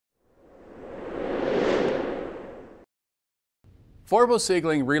Forbo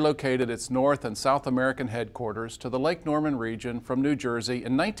Siegling relocated its North and South American headquarters to the Lake Norman region from New Jersey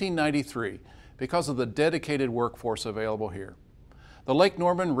in 1993 because of the dedicated workforce available here. The Lake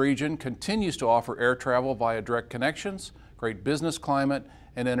Norman region continues to offer air travel via direct connections, great business climate,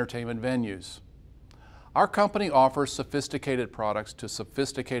 and entertainment venues. Our company offers sophisticated products to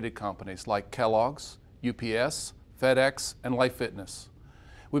sophisticated companies like Kellogg's, UPS, FedEx, and Life Fitness.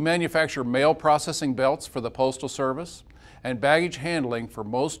 We manufacture mail processing belts for the Postal Service and baggage handling for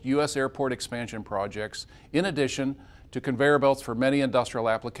most U.S. airport expansion projects, in addition to conveyor belts for many industrial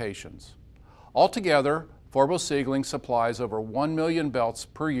applications. Altogether, Forbo Siegling supplies over 1 million belts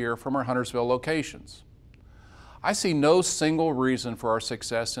per year from our Huntersville locations. I see no single reason for our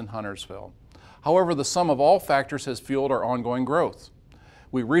success in Huntersville. However, the sum of all factors has fueled our ongoing growth.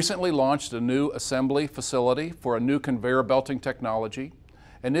 We recently launched a new assembly facility for a new conveyor belting technology,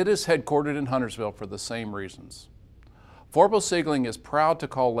 and it is headquartered in Huntersville for the same reasons. Forbo Siegling is proud to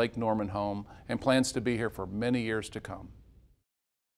call Lake Norman home and plans to be here for many years to come.